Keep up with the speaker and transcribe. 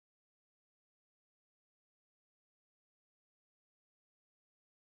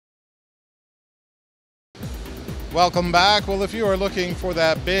Welcome back. Well, if you are looking for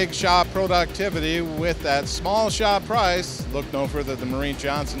that big shop productivity with that small shop price, look no further than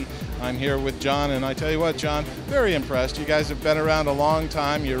Mereen-Johnson. I'm here with John, and I tell you what, John, very impressed. You guys have been around a long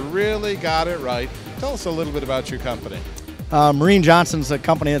time. You really got it right. Tell us a little bit about your company. Mereen-Johnson's a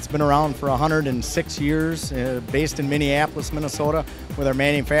company that's been around for 106 years, based in Minneapolis, Minnesota, with our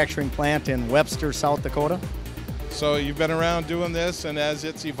manufacturing plant in Webster, South Dakota. So you've been around doing this, and as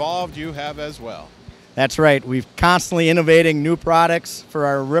it's evolved, you have as well. That's right. We've constantly innovating new products for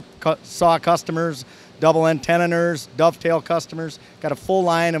our rip saw customers, double end tenoners, dovetail customers. Got a full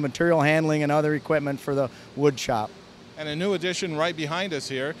line of material handling and other equipment for the wood shop. And a new addition right behind us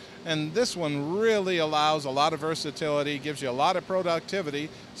here, and this one really allows a lot of versatility, gives you a lot of productivity,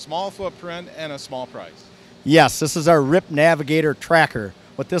 small footprint, and a small price. Yes, this is our Rip Navigator tracker.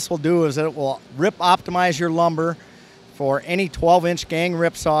 What this will do is it will rip optimize your lumber for any 12-inch gang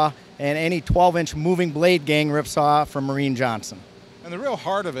rip saw and any 12-inch moving blade gang rip saw from Mereen-Johnson. And the real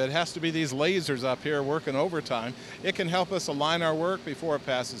heart of it has to be these lasers up here working overtime. It can help us align our work before it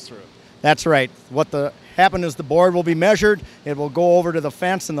passes through. That's right. What happen is the board will be measured, it will go over to the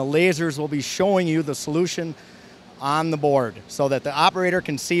fence, and the lasers will be showing you the solution on the board so that the operator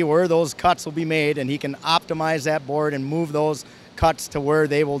can see where those cuts will be made, and he can optimize that board and move those cuts to where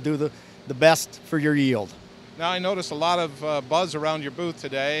they will do the best for your yield. Now, I noticed a lot of buzz around your booth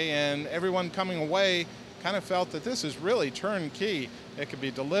today, and everyone coming away kind of felt that this is really turnkey. It can be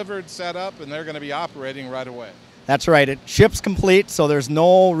delivered, set up, and they're going to be operating right away. That's right. It ships complete, so there's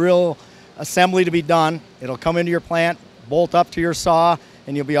no real assembly to be done. It'll come into your plant, bolt up to your saw,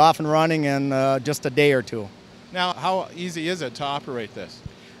 and you'll be off and running in just a day or two. Now, how easy is it to operate this?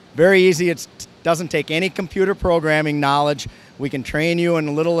 Very easy. It doesn't take any computer programming knowledge. We can train you in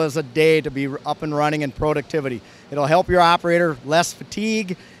as little as a day to be up and running in productivity. It'll help your operator less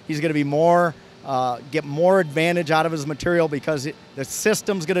fatigue. He's going to be get more advantage out of his material because the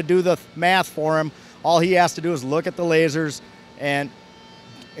system's going to do the math for him. All he has to do is look at the lasers and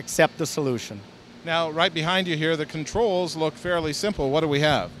accept the solution. Now, right behind you here, the controls look fairly simple. What do we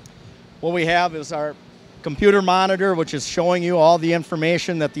have? What we have is our computer monitor, which is showing you all the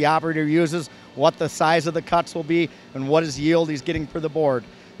information that the operator uses, what the size of the cuts will be, and what his yield he's getting per the board.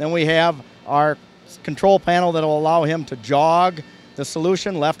 Then we have our control panel that will allow him to jog the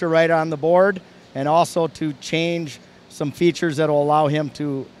solution left or right on the board, and also to change some features that will allow him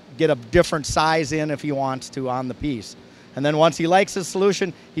to get a different size in if he wants to on the piece. And then once he likes his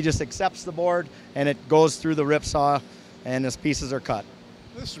solution, he just accepts the board and it goes through the rip saw and his pieces are cut.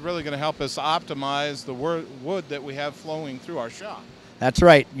 This is really going to help us optimize the wood that we have flowing through our shop. That's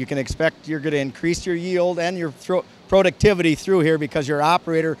right. You can expect you're going to increase your yield and your productivity through here because your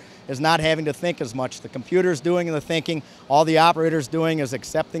operator is not having to think as much. The computer's doing the thinking. All the operator's doing is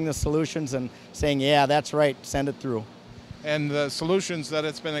accepting the solutions and saying, yeah, that's right, send it through. And the solutions that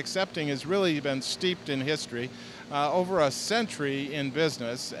it's been accepting has really been steeped in history, over a century in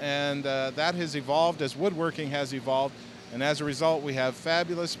business, and that has evolved as woodworking has evolved, and as a result we have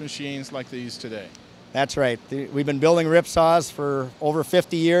fabulous machines like these today. That's right. We've been building rip saws for over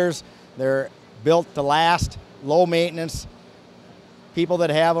 50 years. They're built to last, low maintenance. People that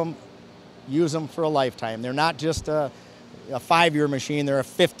have them use them for a lifetime. They're not just a 5-year machine, they're a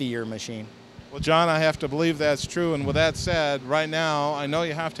 50-year machine. Well, John, I have to believe that's true, and with that said, right now, I know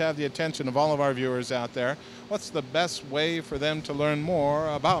you have to have the attention of all of our viewers out there. What's the best way for them to learn more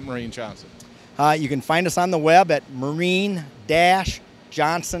about Mereen-Johnson? You can find us on the web at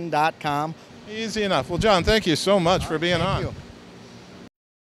Mereen-Johnson.com. Easy enough. Well, John, thank you so much for being on. Thank you.